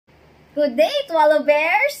Good day to all the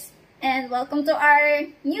bears, and welcome to our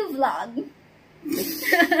new vlog.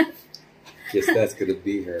 Guess that's going to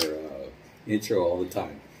be her intro all the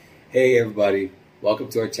time. Hey everybody, welcome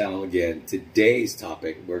to our channel again. Today's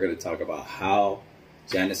topic, we're going to talk about how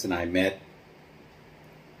Janice and I met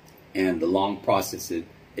and the long process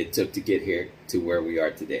it took to get here to where we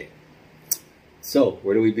are today. So,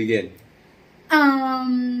 where do we begin?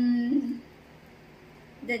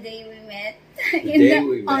 The day we met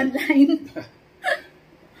online.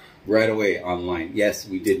 Right away, online. Yes,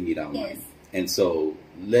 we did meet online. Yes. And so,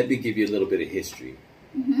 let me give you a little bit of history,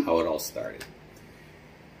 how it all started.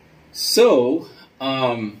 So,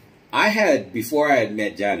 before I had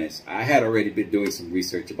met Janice, I had already been doing some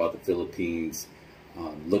research about the Philippines,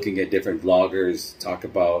 looking at different vloggers, talk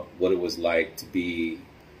about what it was like to be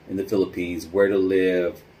in the Philippines, where to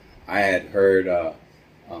live. I had heard,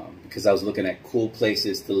 because I was looking at cool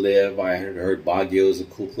places to live, I had heard Baguio is a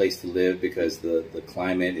cool place to live because the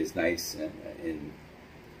climate is nice and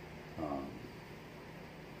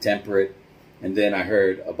temperate. And then I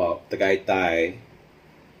heard about Tagaytay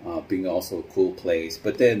being also a cool place.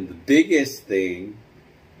 But then the biggest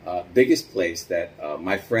place that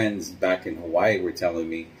my friends back in Hawaii were telling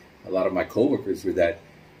me, a lot of my coworkers were that,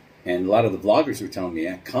 and a lot of the vloggers were telling me,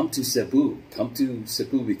 come to Cebu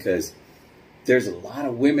because there's a lot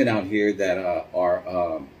of women out here that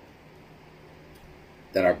are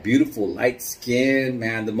beautiful, light skinned,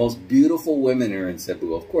 man. The most beautiful women are in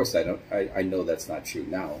Cebu. Of course, I know that's not true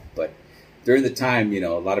now, but during the time, a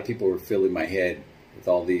lot of people were filling my head with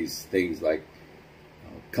all these things like,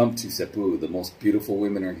 come to Cebu, the most beautiful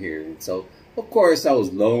women are here. And so, of course, I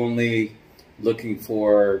was lonely, looking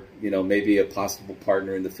for, maybe a possible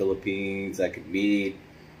partner in the Philippines I could meet.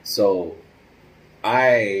 So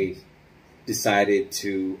I decided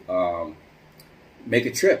to make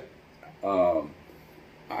a trip.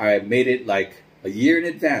 I made it like a year in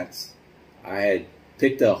advance. I had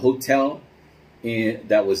picked a hotel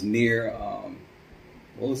that was near,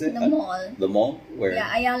 what was it? The mall. The mall? Where?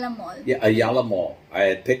 Yeah, Ayala Mall. Yeah, Ayala Mall. I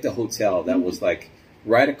had picked a hotel that was like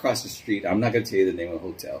right across the street. I'm not going to tell you the name of the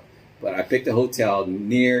hotel, but I picked a hotel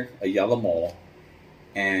near Ayala Mall,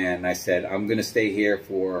 and I said, I'm going to stay here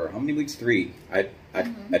for, how many weeks? 3. I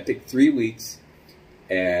picked 3 weeks,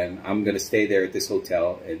 and I'm going to stay there at this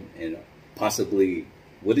hotel and possibly,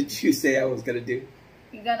 what did you say I was going to do?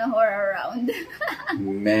 You're going to whore around.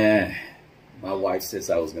 Man, my wife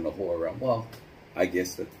says I was going to whore around. Well, I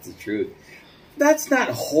guess that's the truth. That's not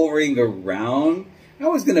whoring around. I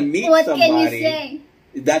was going to meet somebody. What can you say?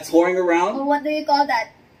 That's whoring around? Well, what do you call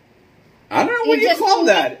that? I don't know what you call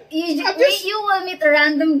that. You will meet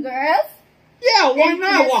random girls? Yeah, why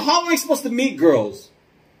not? Well, how am I supposed to meet girls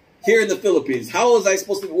here in the Philippines? How was I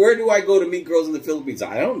supposed to, where do I go to meet girls in the Philippines?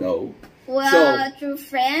 I don't know. Well, through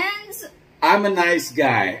friends? I'm a nice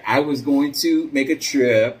guy. I was going to make a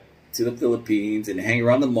trip to the Philippines and hang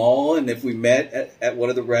around the mall, and if we met at one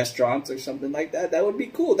of the restaurants or something like that, that would be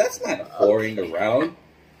cool. That's not whoring around.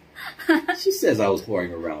 She says I was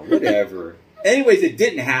whoring around. Whatever. Anyways, it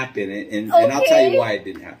didn't happen, and I'll tell you why it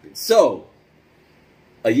didn't happen. So,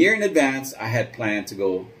 a year in advance, I had planned to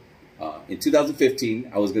go, in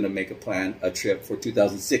 2015, I was going to make a trip for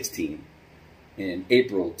 2016 in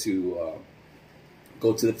April to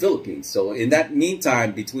go to the Philippines. So, in that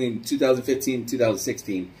meantime, between 2015 and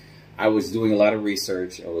 2016, I was doing a lot of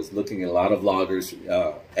research. I was looking at a lot of vloggers,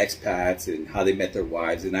 expats, and how they met their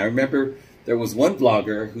wives. And I remember there was one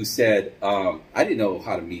vlogger who said, I didn't know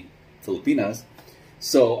how to meet Filipinas.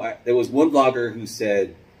 So there was one vlogger who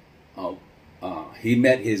said he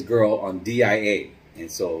met his girl on DIA. And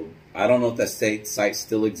so I don't know if that site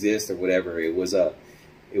still exists or whatever. It was a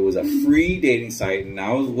free dating site, and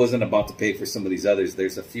I wasn't about to pay for some of these others.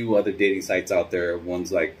 There's a few other dating sites out there.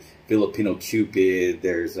 One's like Filipino Cupid.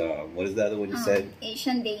 There's what is the other one you said?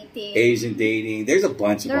 Asian dating. Asian dating. There's a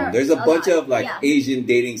bunch of them. There's a bunch of like Asian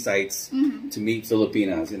dating sites to meet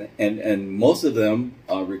Filipinas, and most of them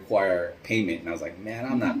require payment. And I was like, man,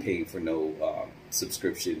 I'm not paying for no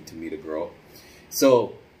subscription to meet a girl.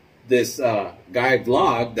 So this guy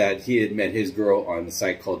vlogged that he had met his girl on the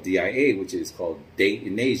site called DIA, which is called Date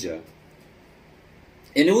in Asia.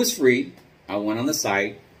 And it was free. I went on the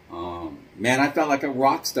site. Man, I felt like a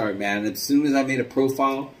rock star, man. And as soon as I made a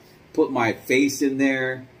profile, put my face in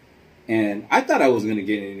there, and I thought I wasn't going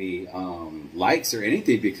to get any likes or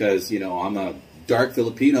anything because, I'm a dark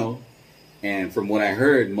Filipino. And from what I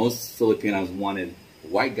heard, most Filipinos wanted a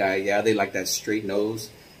white guy. Yeah, they like that straight nose.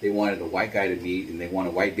 They wanted a white guy to meet, and they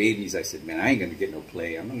wanted white babies. I said, man, I ain't going to get no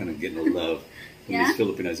play. I'm not going to get no love from these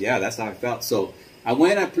Filipinos. Yeah, that's how I felt. So I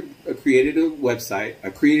went, I created a website. I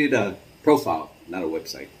created a profile, not a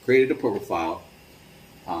website. Created a profile.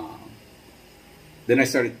 Then I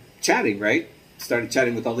started chatting, right? Started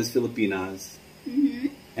chatting with all these Filipinas. Mm-hmm.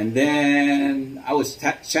 And then I was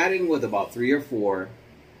chatting with about 3 or 4.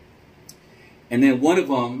 And then one of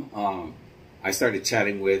them, I started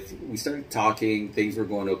chatting with. We started talking. Things were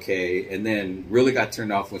going okay. And then really got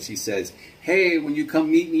turned off when she says, hey, when you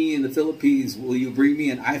come meet me in the Philippines, will you bring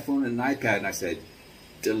me an iPhone and an iPad? And I said,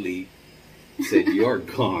 delete. I said, you're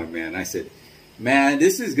gone, man. I said, man,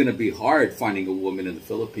 this is going to be hard finding a woman in the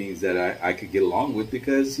Philippines that I could get along with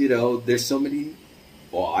because, you know, there's so many.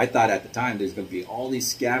 Well, I thought at the time there's going to be all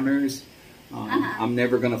these scammers. I'm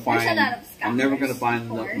never going to find. There's a lot of scammers, I'm never going to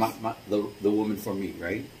find the woman for me,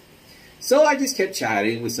 right? So I just kept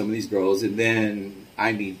chatting with some of these girls, and then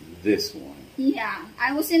I meet this one. Yeah,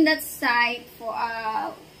 I was in that site for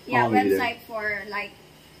website for like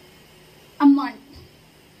a month.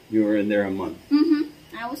 You were in there a month. Mm-hmm.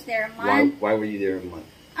 I was there a month. Why were you there a month?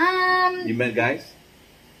 You met guys?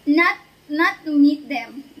 Not to meet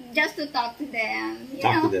them, just to talk to them.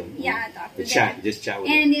 Talk to them. Yeah, talk to them. Chat, just chat with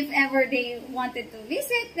them. And if ever they wanted to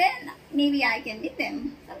visit, then maybe I can meet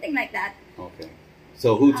them, something like that. Okay.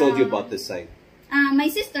 So who told you about this site? My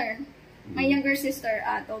sister, my younger sister,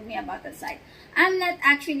 told me about the site. I'm not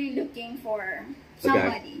actually looking for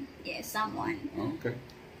somebody. Yes, someone. Oh, okay.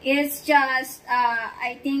 It's just,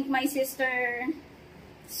 I think my sister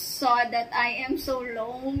saw that I am so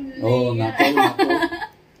lonely. Oh, not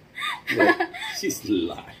she's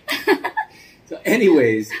lying. So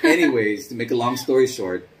anyways, to make a long story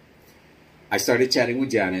short, I started chatting with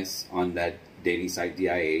Janice on that dating site,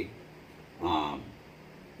 DIA.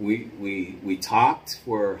 We talked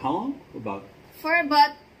for how long? For about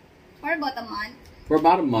a month. For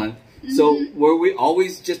about a month. Mm-hmm. So were we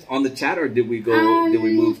always just on the chat, or did we go? Did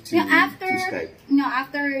we move to Skype? No,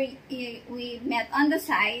 after we met on the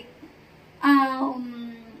site,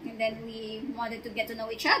 and then we wanted to get to know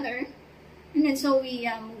each other, and then so we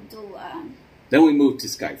moved to. Then we moved to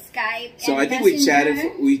Skype. So I think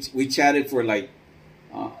Messenger. we chatted for like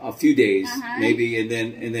a few days, maybe, and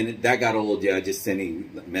then that got old. Yeah, just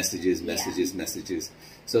sending messages.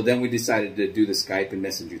 So then we decided to do the Skype and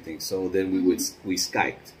Messenger thing. So then we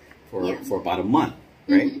Skyped for about a month,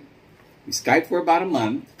 right? We Skyped for about a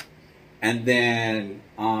month, and then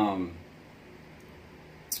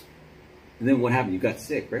what happened? You got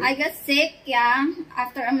sick, right? I got sick, yeah.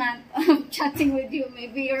 After a month of chatting with you,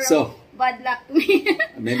 maybe you're bad luck to me.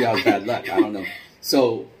 Maybe I was bad luck. I don't know.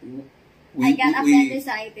 So. I got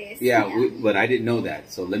appendicitis. Yeah. But I didn't know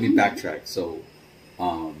that. So let me backtrack. So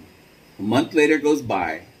a month later goes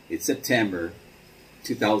by. It's September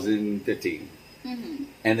 2015.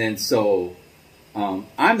 And then so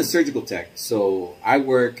I'm a surgical tech. So I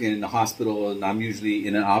work in the hospital, and I'm usually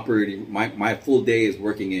in an operating. My full day is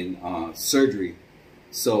working in surgery.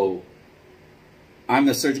 So I'm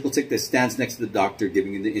a surgical tech that stands next to the doctor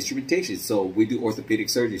giving him the instrumentation. So we do orthopedic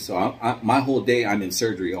surgery. So my whole day I'm in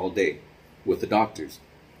surgery all day with the doctors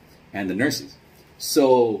and the nurses.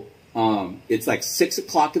 So it's like 6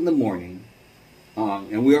 o'clock in the morning,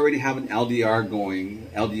 and we already have an LDR going.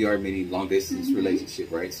 LDR meaning long distance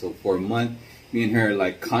relationship, right? So for a month, me and her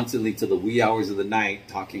like constantly till the wee hours of the night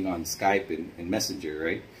talking on Skype and Messenger,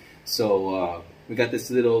 right? So we got this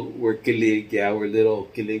little, we're kilig, yeah, we're little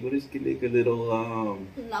kilig. What is kilig? A little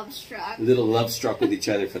love struck. Little love struck with each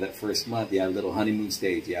other for that first month, yeah, a little honeymoon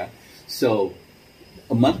stage, yeah. So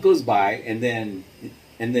a month goes by, and then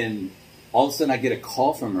all of a sudden I get a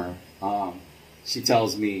call from her. She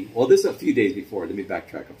tells me, well, this is a few days before. Let me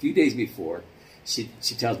backtrack. A few days before, she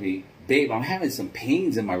tells me, babe, I'm having some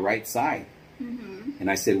pains in my right side. And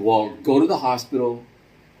I said, well, go to the hospital.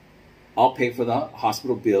 I'll pay for the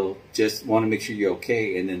hospital bill. Just want to make sure you're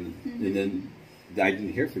okay. And then I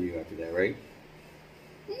didn't hear from you after that, right?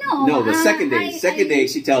 No, the second day,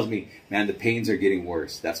 she tells me, man, the pains are getting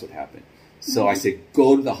worse. That's what happened. So I said,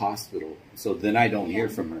 go to the hospital. So then I don't hear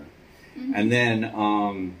from her. And then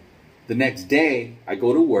the next day, I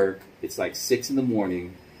go to work. It's like 6 in the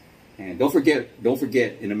morning. And don't forget,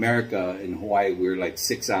 in America, in Hawaii, we're like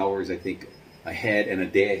 6 hours, I think, ahead and a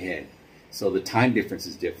day ahead. So the time difference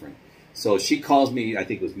is different. So she calls me, I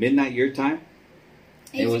think it was midnight your time.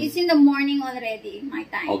 It's in the morning already, my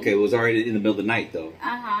time. Okay, it was already in the middle of the night though.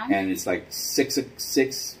 And it's like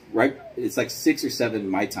 6, right? It's like 6 or 7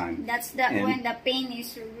 my time. That's when the pain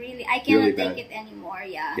is really, I cannot really take it anymore.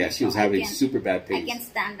 Yeah. Yeah, she was having super bad pain. I can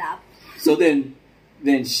stand up. So then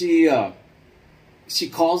she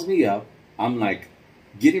calls me up. I'm like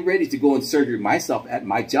getting ready to go in surgery myself at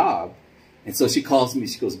my job, and so she calls me.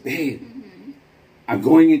 She goes, babe, I'm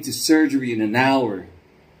going into surgery in an hour.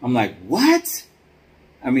 I'm like, what?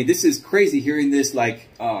 I mean, this is crazy hearing this like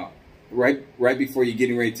right before you're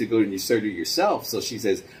getting ready to go to your surgery yourself. So she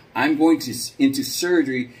says, I'm going to into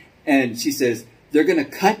surgery, and she says, they're going to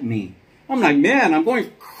cut me. I'm like, man, I'm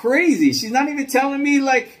going crazy. She's not even telling me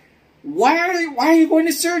like, why are you going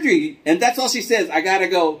to surgery? And that's all she says. I got to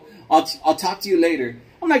go. I'll talk to you later.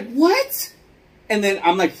 I'm like, what? And then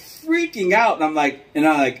I'm like freaking out. And I'm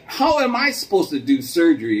like, how am I supposed to do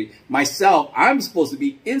surgery myself? I'm supposed to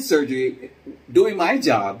be in surgery doing my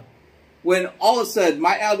job, when all of a sudden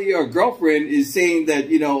my LDR girlfriend is saying that,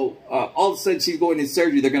 you know, all of a sudden she's going in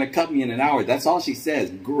surgery. They're going to cut me in an hour. That's all she says.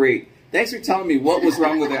 Great. Thanks for telling me what was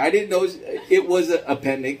wrong with her. I didn't know it was an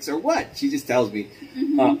appendix or what. She just tells me,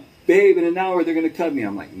 babe, in an hour they're going to cut me.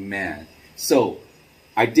 I'm like, man. So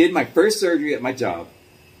I did my first surgery at my job.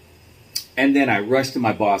 And then I rushed to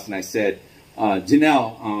my boss and I said,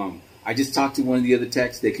 Janelle, I just talked to one of the other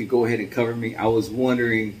techs. They could go ahead and cover me. I was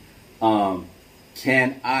wondering,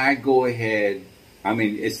 can I go ahead? I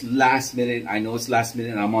mean, it's last minute. I know it's last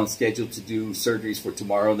minute, and I'm on schedule to do surgeries for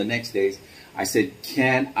tomorrow and the next days. I said,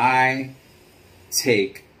 can I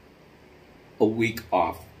take a week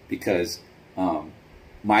off? Because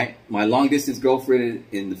my long distance girlfriend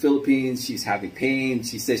in the Philippines, she's having pain.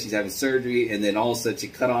 She says she's having surgery, and then all of a sudden she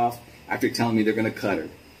cut off after telling me they're going to cut her.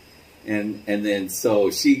 And then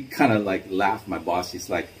so she kind of like laughed, my boss. She's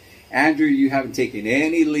like, Andrew, you haven't taken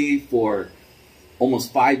any leave for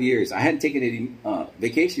almost 5 years. I hadn't taken any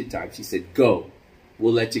vacation time. She said, go.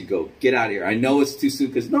 We'll let you go. Get out of here. I know it's too soon,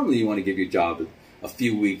 because normally you want to give your job a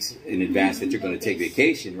few weeks in advance that you're going to take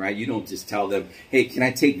vacation, right? You don't just tell them, hey, can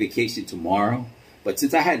I take vacation tomorrow? But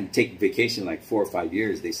since I hadn't taken vacation like 4 or 5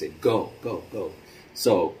 years, they said, go, go, go.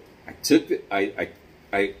 So I took it.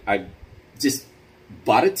 I just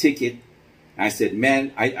bought a ticket. I said,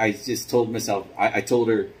 man, I just told myself, I told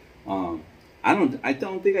her, I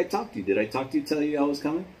don't think I talked to you. Did I talk to you, tell you I was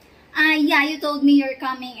coming? Yeah, you told me you're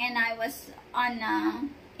coming, and I was on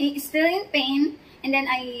still in pain. And then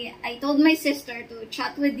I told my sister to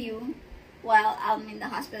chat with you while I'm in the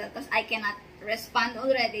hospital, because I cannot respond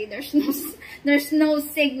already. There's no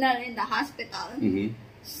signal in the hospital.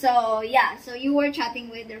 So yeah, so you were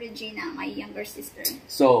chatting with Regina, my younger sister.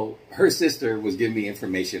 So her sister was giving me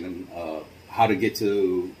information on how to get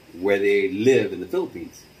to where they live in the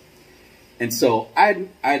Philippines. And so I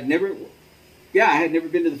had never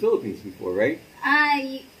been to the Philippines before, right?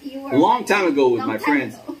 You were a long time ago with my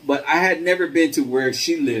friends, ago. But I had never been to where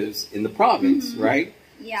she lives in the province, right?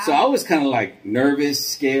 Yeah. So I was kind of like nervous,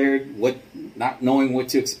 scared, not knowing what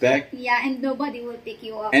to expect. Yeah, and nobody will pick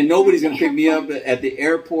you up. And nobody's gonna pick me up at the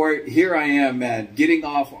airport. Here I am, man, getting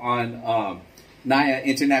off on Naya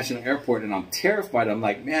International Airport, and I'm terrified. I'm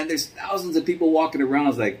like, man, there's thousands of people walking around. I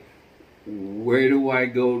was like, where do I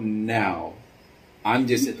go now? I'm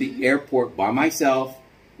just at the airport by myself.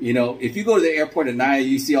 You know, if you go to the airport at Naya,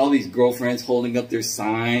 you see all these girlfriends holding up their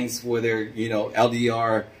signs for their, you know,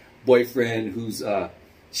 LDR boyfriend who's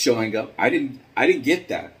showing up. I didn't get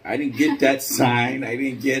that. I didn't get that sign. I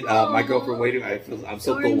didn't get my girlfriend waiting. I'm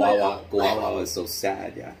so kawawa. Kawawa is so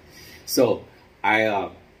sad. Yeah. So I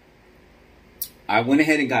went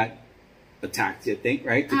ahead and got a taxi, I think,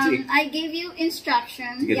 right? I gave you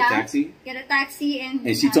instructions. To get a taxi? Get a taxi.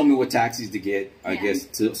 And she told me what taxis to get, I guess,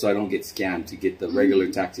 so I don't get scammed, to get the regular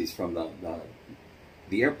taxis from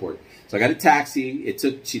the airport. So I got a taxi.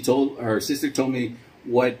 Her sister told me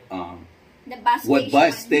what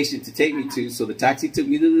bus station to take me to. So the taxi took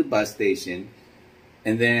me to the bus station.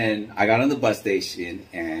 And then I got on the bus station,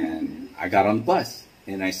 and I got on the bus.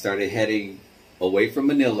 And I started heading away from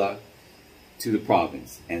Manila to the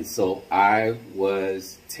province. And so I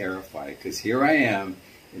was terrified, because here I am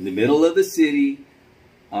in the middle of the city,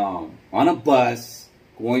 on a bus,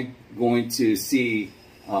 going to see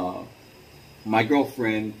my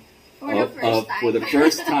girlfriend for the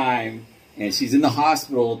first time, and she's in the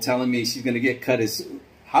hospital telling me she's going to get cut.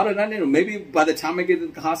 How did I know? Maybe by the time I get to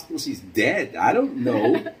the hospital, she's dead. I don't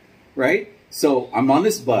know, right? So I'm on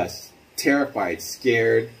this bus, terrified,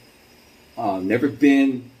 scared, never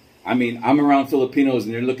been. I mean, I'm around Filipinos,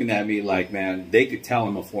 and they're looking at me like, man, they could tell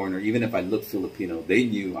I'm a foreigner. Even if I look Filipino, they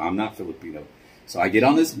knew I'm not Filipino. So I get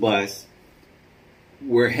on this bus.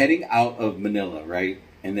 We're heading out of Manila, right?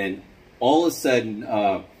 And then all of a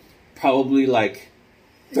sudden, probably like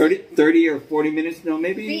 30 or 40 minutes, no,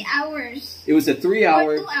 maybe? 3 hours. It was a 3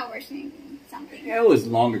 hour. Or 2 hours, maybe, something. Yeah, it was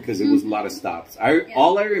longer, because it was a lot of stops.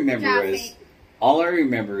 All I remember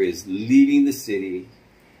is leaving the city.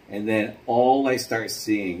 And then all I start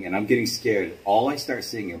seeing, and I'm getting scared, all I start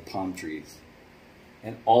seeing are palm trees.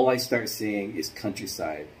 And all I start seeing is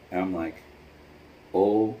countryside. And I'm like,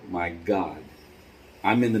 oh my God,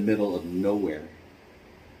 I'm in the middle of nowhere.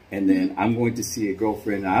 and then I'm going to see a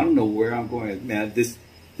girlfriend. I don't know where I'm going, man.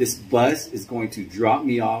 This bus is going to drop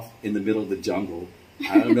me off in the middle of the jungle.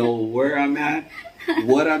 I don't know where I'm at,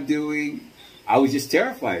 what I'm doing. I was just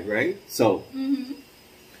terrified, right? So,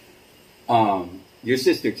 your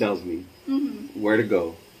sister tells me where to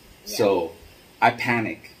go. Yeah. So I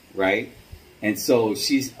panic, right? And so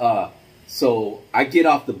so I get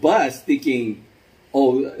off the bus thinking,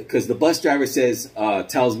 oh, because the bus driver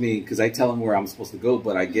tells me, because I tell him where I'm supposed to go,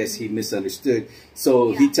 but I guess he misunderstood.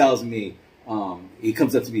 So he tells me, he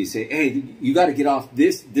comes up to me and say, hey, you got to get off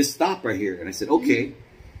this stop right here. And I said, okay.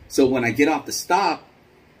 So when I get off the stop,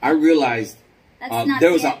 I realized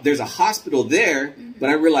there's a hospital there, but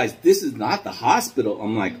I realized this is not the hospital.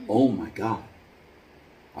 I'm like, oh my God.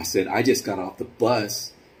 I said, I just got off the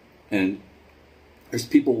bus and there's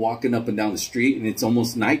people walking up and down the street and it's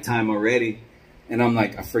almost nighttime already. And I'm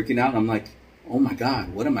like, I'm freaking out. And I'm like, oh my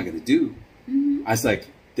God, what am I going to do? I was like,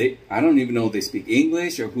 I don't even know if they speak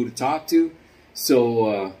English or who to talk to.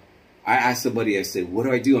 So I asked somebody, I said, what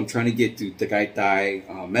do I do? I'm trying to get to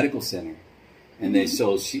Tagaytay Medical Center. And then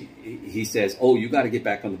so he says, oh, you got to get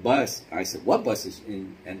back on the bus. I said, what buses?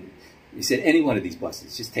 And he said, any one of these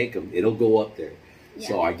buses, just take them. It'll go up there. Yeah.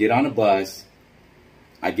 So I get on a bus.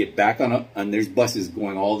 I get back and there's buses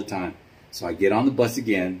going all the time. So I get on the bus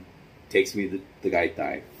again, takes me to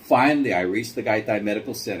Tagaytay. Finally, I reach the Tagaytay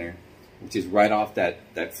Medical Center, which is right off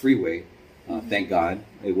that freeway. Thank God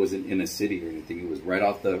it wasn't in a city or anything. It was right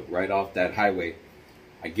off that highway.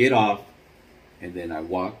 I get off, and then I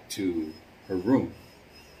walk to her room,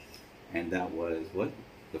 and that was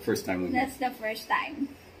the first time we met. That's the first time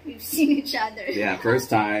we've seen each other. Yeah, first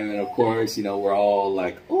time, and of course, we're all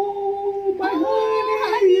like, oh my God,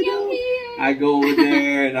 I go over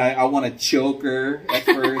there and I want to choke her at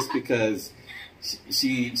first because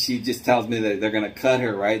she just tells me that they're gonna cut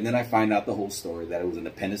her, right? And then I find out the whole story, that it was an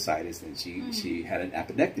appendicitis and she had an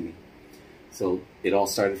appendectomy. So it all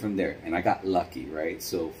started from there, and I got lucky, right?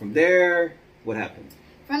 So from there, what happened?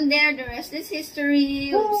 From there, the rest is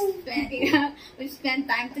history. We've spent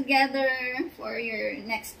time together for your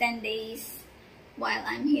next 10 days while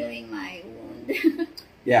I'm healing my wound.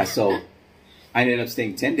 Yeah, so I ended up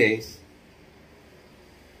staying 10 days.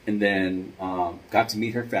 And then got to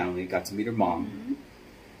meet her family, got to meet her mom.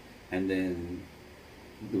 And then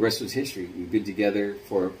the rest was history. We've been together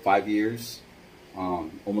for 5 years,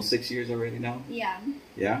 almost 6 years already now. Yeah.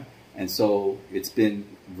 Yeah. And so it's been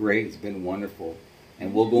great. It's been wonderful.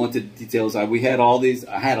 And we'll go into details. I had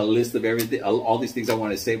a list of everything, all these things I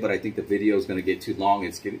want to say, but I think the video is going to get too long.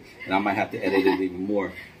 And I might have to edit it even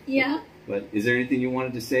more. Yeah. But is there anything you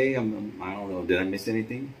wanted to say? I don't know. Did I miss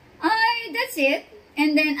anything? That's it.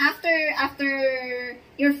 And then after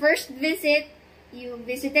your first visit, you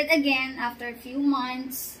visited again after a few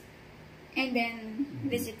months, and then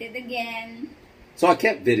visited again. So I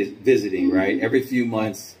kept visiting, right? Every few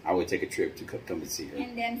months, I would take a trip to come and see her.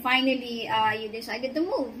 And then finally, you decided to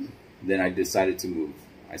move. Then I decided to move.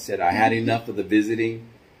 I said I had enough of the visiting.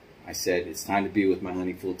 I said it's time to be with my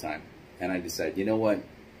honey full time. And I decided, you know what?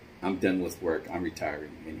 I'm done with work. I'm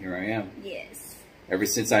retiring. And here I am. Yes. Ever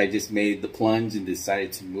since I just made the plunge and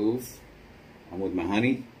decided to move, I'm with my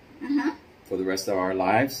honey for the rest of our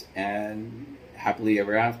lives and happily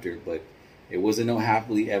ever after. But it wasn't no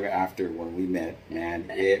happily ever after when we met, man.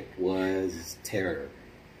 It was terror.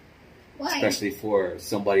 Why? Especially for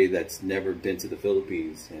somebody that's never been to the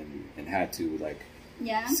Philippines and had to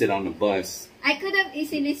sit on the bus. I could have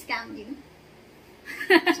easily scammed you.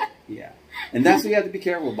 Yeah. And that's what you have to be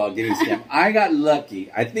careful about, getting scammed. I got lucky.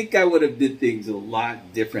 I think I would have did things a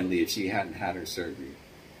lot differently if she hadn't had her surgery.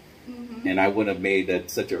 And I would have made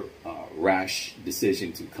such a rash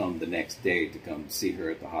decision to come the next day to come see her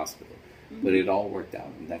at the hospital. But it all worked out,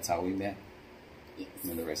 and that's how we met. Yes.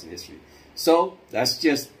 And the rest of history. So that's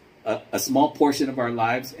just a small portion of our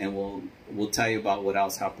lives, and we'll tell you about what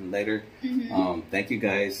else happened later. Thank you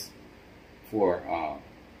guys for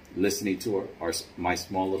listening to my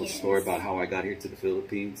small little story about how I got here to the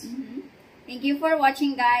Philippines. Thank you for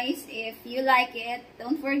watching, guys. If you like it,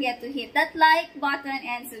 don't forget to hit that like button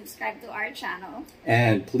and subscribe to our channel.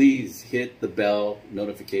 And please hit the bell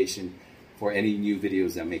notification for any new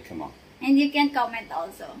videos that may come up. And you can comment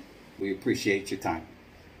also. We appreciate your time.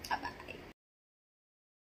 Bye-bye.